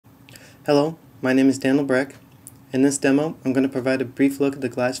Hello, my name is Daniel Breck. In this demo, I'm going to provide a brief look at the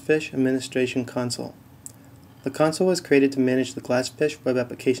Glassfish Administration Console. The console was created to manage the Glassfish Web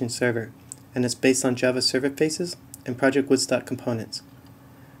Application Server, and it's based on Java Server Faces and Project Woodstock components.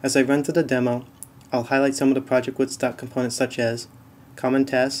 As I run through the demo, I'll highlight some of the Project Woodstock components such as Common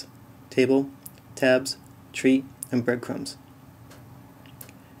Tasks, Table, Tabs, Tree, and Breadcrumbs.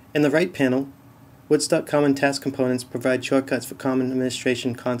 In the right panel, Woodstock Common Task components provide shortcuts for common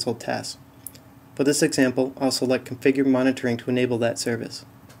administration console tasks. For this example, I'll select Configure Monitoring to enable that service.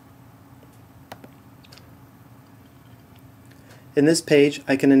 In this page,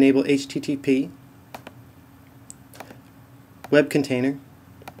 I can enable HTTP, Web Container,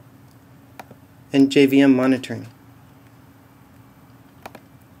 and JVM monitoring.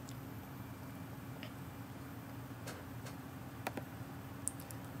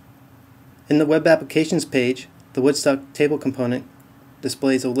 In the Web Applications page, the Woodstock Table component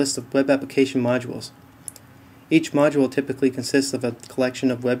displays a list of web application modules. Each module typically consists of a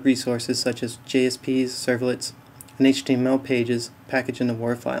collection of web resources such as JSPs, servlets, and HTML pages packaged in a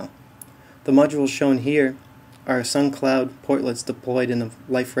WAR file. The modules shown here are SunCloud portlets deployed in the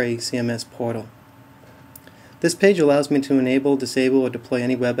LifeRay CMS portal. This page allows me to enable, disable, or deploy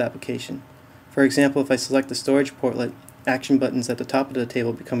any web application. For example, if I select the storage portlet, action buttons at the top of the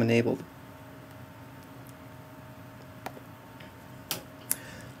table become enabled.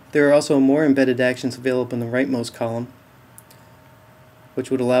 There are also more embedded actions available in the rightmost column, which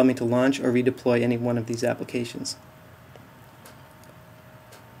would allow me to launch or redeploy any one of these applications.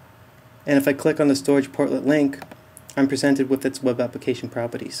 And if I click on the storage portlet link, I'm presented with its web application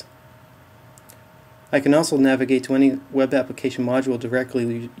properties. I can also navigate to any web application module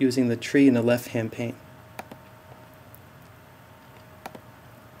directly using the tree in the left-hand pane.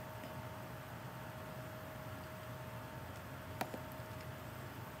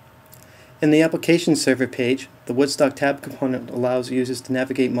 In the Application Server page, the Woodstock Tab component allows users to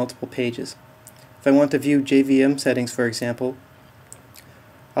navigate multiple pages. If I want to view JVM settings, for example,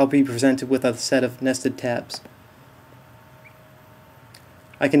 I'll be presented with a set of nested tabs.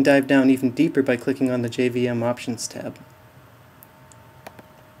 I can dive down even deeper by clicking on the JVM Options tab.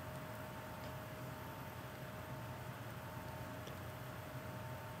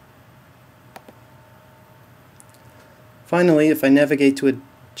 Finally, if I navigate to a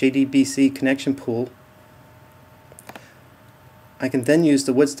JDBC connection pool, I can then use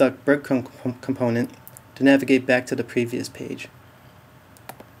the Woodstock breadcrumb component to navigate back to the previous page.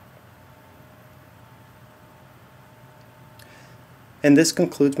 And this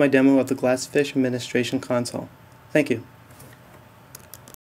concludes my demo of the Glassfish Administration Console. Thank you.